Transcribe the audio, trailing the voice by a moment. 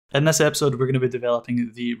In this episode, we're going to be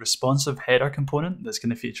developing the responsive header component that's going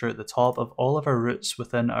to feature at the top of all of our routes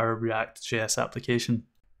within our React.js application.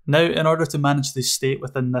 Now, in order to manage the state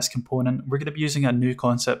within this component, we're going to be using a new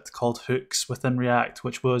concept called hooks within React,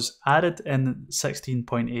 which was added in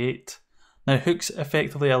 16.8. Now, hooks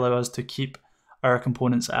effectively allow us to keep our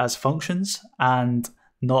components as functions and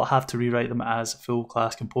not have to rewrite them as full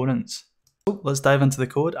class components. So let's dive into the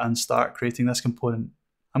code and start creating this component.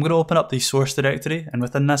 I'm going to open up the source directory, and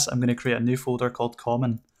within this I'm going to create a new folder called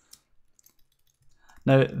common.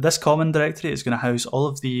 Now this common directory is going to house all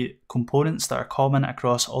of the components that are common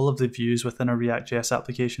across all of the views within a React.js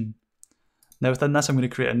application. Now within this I'm going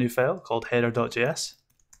to create a new file called header.js,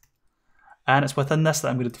 and it's within this that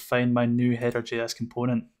I'm going to define my new header.js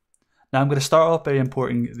component. Now I'm going to start off by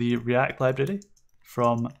importing the React library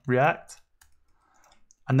from React,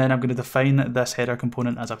 and then I'm going to define this header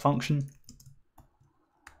component as a function.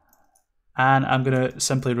 And I'm going to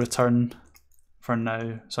simply return for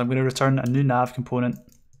now. So I'm going to return a new nav component,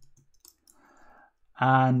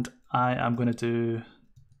 and I am going to do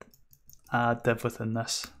a div within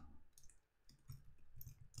this,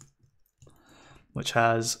 which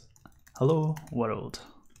has hello world,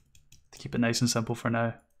 to keep it nice and simple for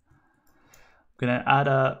now. I'm going to add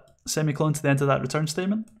a semicolon to the end of that return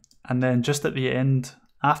statement, and then just at the end,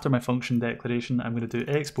 after my function declaration, I'm going to do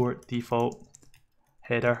export default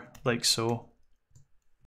header, like so.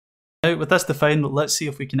 Now with this defined, let's see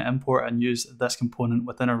if we can import and use this component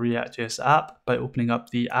within a React.js app by opening up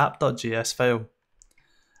the app.js file.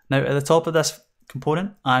 Now at the top of this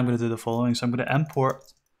component, I'm going to do the following. So I'm going to import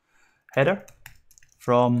header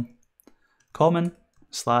from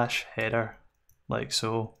common/header, like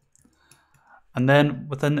so. And then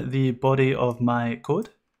within the body of my code,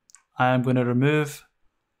 I'm going to remove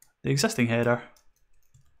the existing header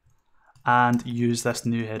and use this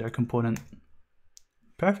new header component.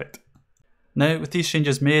 Perfect. Now with these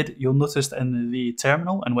changes made, you'll notice in the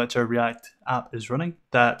terminal in which our React app is running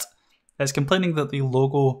that it's complaining that the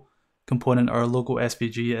logo component or logo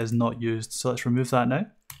SVG is not used. So let's remove that now.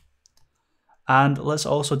 And let's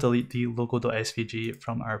also delete the logo.svg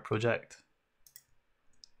from our project.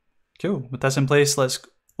 Cool. With this in place, let's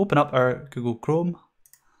open up our Google Chrome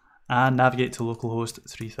and navigate to localhost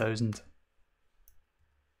 3000.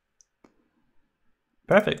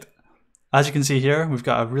 Perfect. As you can see here, we've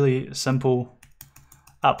got a really simple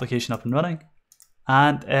application up and running,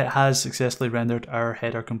 and it has successfully rendered our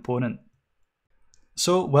header component.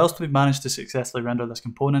 So whilst we've managed to successfully render this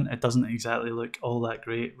component, it doesn't exactly look all that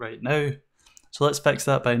great right now. So let's fix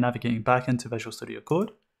that by navigating back into Visual Studio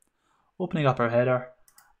Code, opening up our header,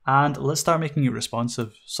 and let's start making it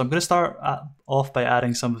responsive. So I'm going to start off by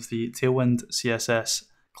adding some of the Tailwind CSS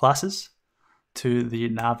classes to the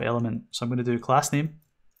nav element. So I'm going to do class name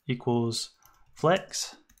equals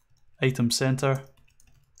flex, item center,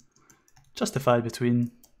 justified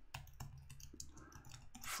between,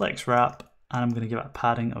 flex wrap, and I'm going to give it a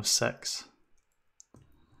padding of 6.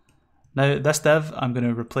 Now this div I'm going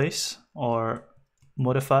to replace or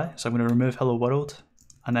modify, so I'm going to remove hello world,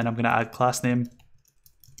 and then I'm going to add class name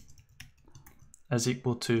is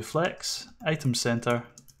equal to flex, item center,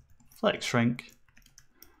 flex shrink,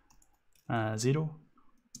 0,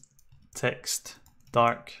 text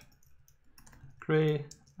dark grey,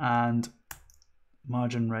 and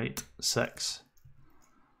margin right 6.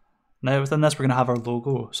 Now within this we're going to have our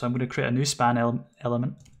logo, so I'm going to create a new span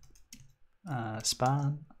element.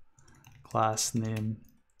 Span class name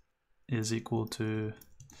is equal to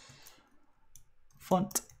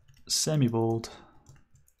font semi-bold,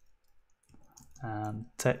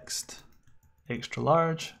 text extra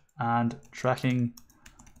large, and tracking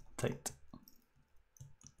tight.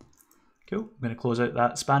 Cool. I'm going to close out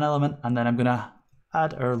that span element, and then I'm going to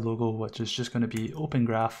add our logo, which is just going to be open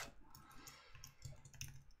graph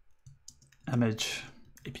image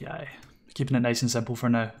API. Keeping it nice and simple for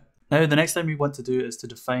now. Now the next thing we want to do is to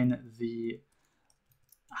define the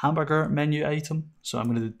hamburger menu item. So I'm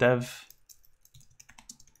going to do div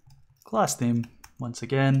class name once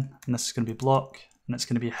again, and this is going to be block, and it's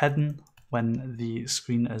going to be hidden when the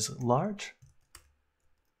screen is large.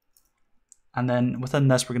 And then within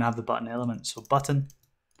this, we're going to have the button element. So button,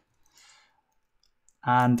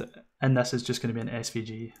 and in this is just going to be an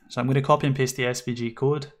SVG. So I'm going to copy and paste the SVG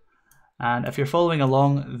code. And if you're following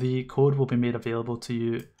along, the code will be made available to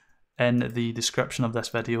you in the description of this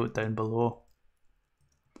video down below.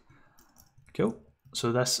 Cool.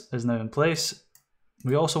 So this is now in place.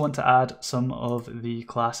 We also want to add some of the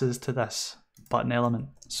classes to this button element.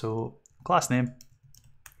 So class name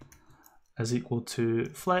is equal to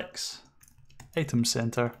flex, item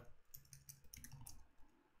center,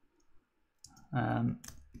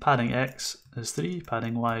 padding X is 3,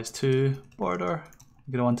 padding Y is 2, border,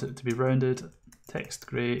 I'm going to want it to be rounded, text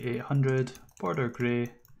grey 800, border grey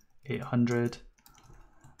 800,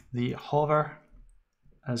 the hover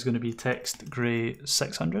is going to be text grey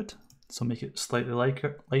 600, so make it slightly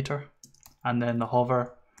lighter, and then the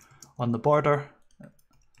hover on the border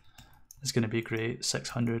is going to be grey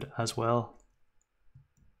 600 as well.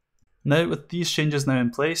 Now with these changes now in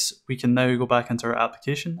place, we can now go back into our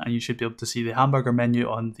application and you should be able to see the hamburger menu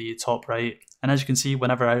on the top right. And as you can see,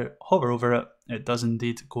 whenever I hover over it, it does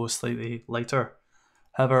indeed go slightly lighter.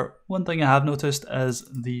 However, one thing I have noticed is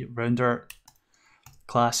the rounder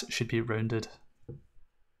class should be rounded.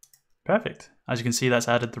 Perfect. As you can see, that's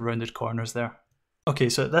added the rounded corners there. Okay,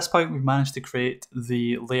 so at this point we've managed to create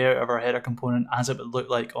the layout of our header component as it would look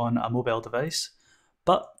like on a mobile device.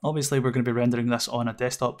 But obviously we're going to be rendering this on a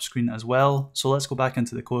desktop screen as well. So let's go back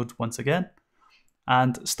into the code once again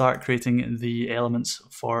and start creating the elements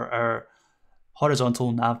for our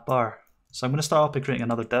horizontal nav bar. So I'm going to start off by creating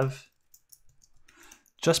another div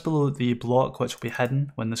just below the block, which will be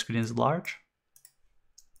hidden when the screen is large.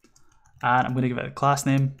 And I'm going to give it a class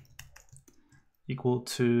name equal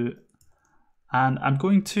to, and I'm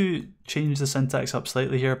going to change the syntax up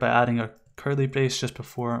slightly here by adding a curly brace just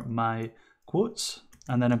before my quotes.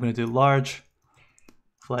 And then I'm going to do large,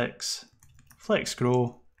 flex, flex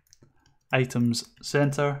grow, items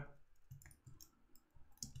center,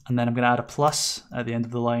 and then I'm going to add a plus at the end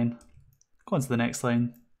of the line, go on to the next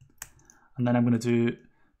line, and then I'm going to do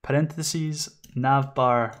parentheses, nav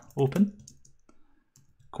bar open,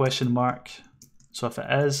 question mark, so if it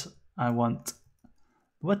is, I want the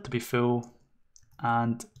width to be full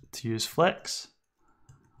and to use flex,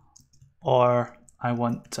 or I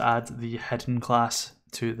want to add the hidden class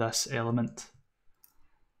to this element.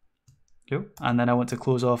 Cool. And then I want to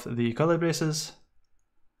close off the curly braces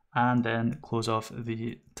and then close off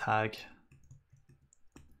the tag.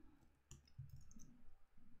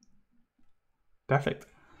 Perfect.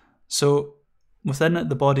 So within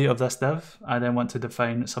the body of this div, I then want to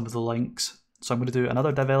define some of the links. So I'm going to do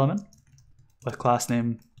another div element with class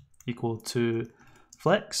name equal to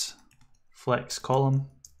flex, flex column,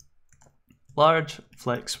 large,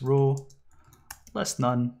 flex row, list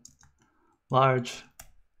none, large,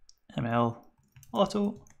 ml,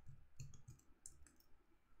 auto,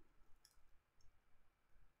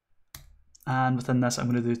 and within this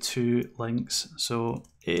I'm going to do two links. So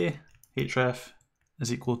a href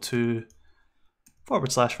is equal to /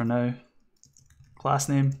 for now, class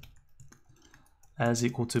name is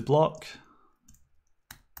equal to block,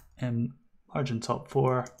 margin top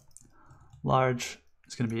 4, large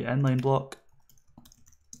is going to be inline block,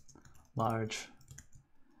 large,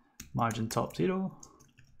 margin top 0,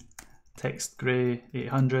 text grey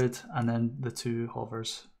 800, and then the two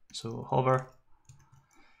hovers. So hover,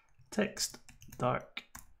 text dark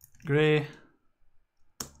grey,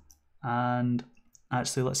 and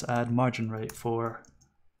actually let's add margin right 4,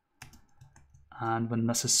 and when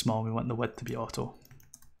this is small we want the width to be auto.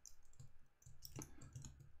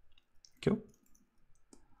 Cool.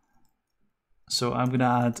 So I'm going to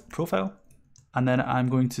add profile, and then I'm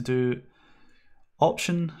going to do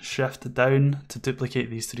Option Shift down to duplicate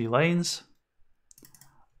these three lines,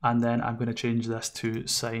 and then I'm going to change this to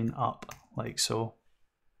sign up like so.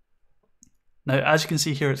 Now as you can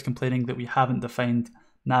see here, it's complaining that we haven't defined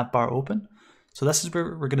navbar open, so this is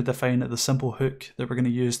where we're going to define the simple hook that we're going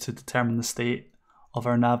to use to determine the state of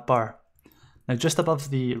our navbar. Now just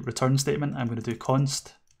above the return statement, I'm going to do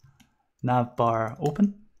const navbar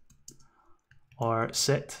open, or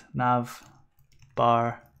set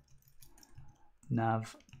navbar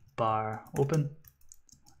open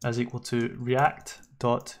is equal to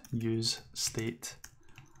react.useState,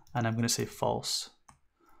 and I'm going to say false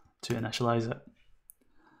to initialize it.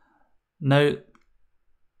 Now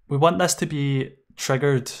we want this to be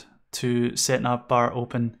triggered to set navbar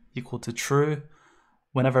open equal to true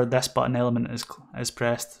whenever this button element is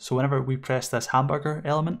pressed. So whenever we press this hamburger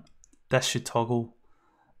element, this should toggle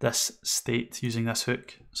this state using this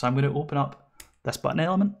hook. So I'm going to open up this button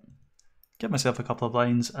element, give myself a couple of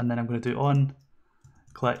lines, and then I'm going to do on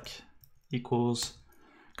click equals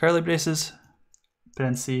curly braces,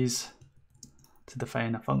 parentheses to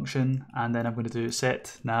define a function, and then I'm going to do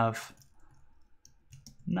set nav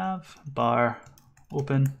bar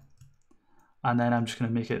open, and then I'm just going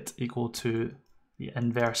to make it equal to the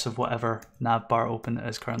inverse of whatever nav bar open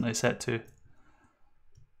is currently set to,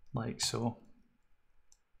 like so.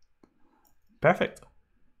 Perfect.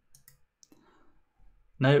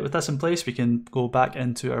 Now with this in place, we can go back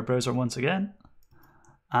into our browser once again,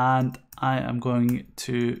 and I am going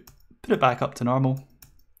to put it back up to normal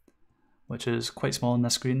which is quite small on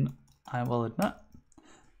this screen, I will admit.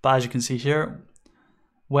 But as you can see here,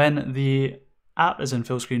 when the app is in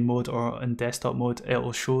full screen mode or in desktop mode, it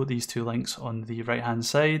will show these two links on the right hand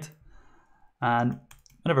side. And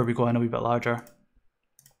whenever we go in a wee bit larger,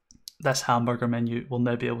 this hamburger menu will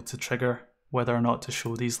now be able to trigger whether or not to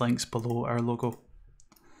show these links below our logo.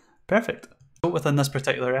 Perfect. So within this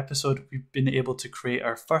particular episode, we've been able to create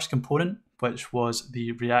our first component, which was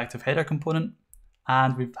the reactive header component.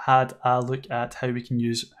 And we've had a look at how we can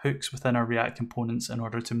use hooks within our React components in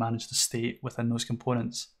order to manage the state within those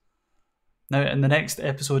components. Now, in the next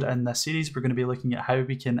episode in this series, we're going to be looking at how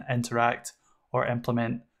we can interact or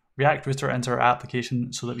implement React Router into our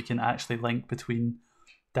application so that we can actually link between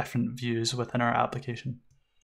different views within our application.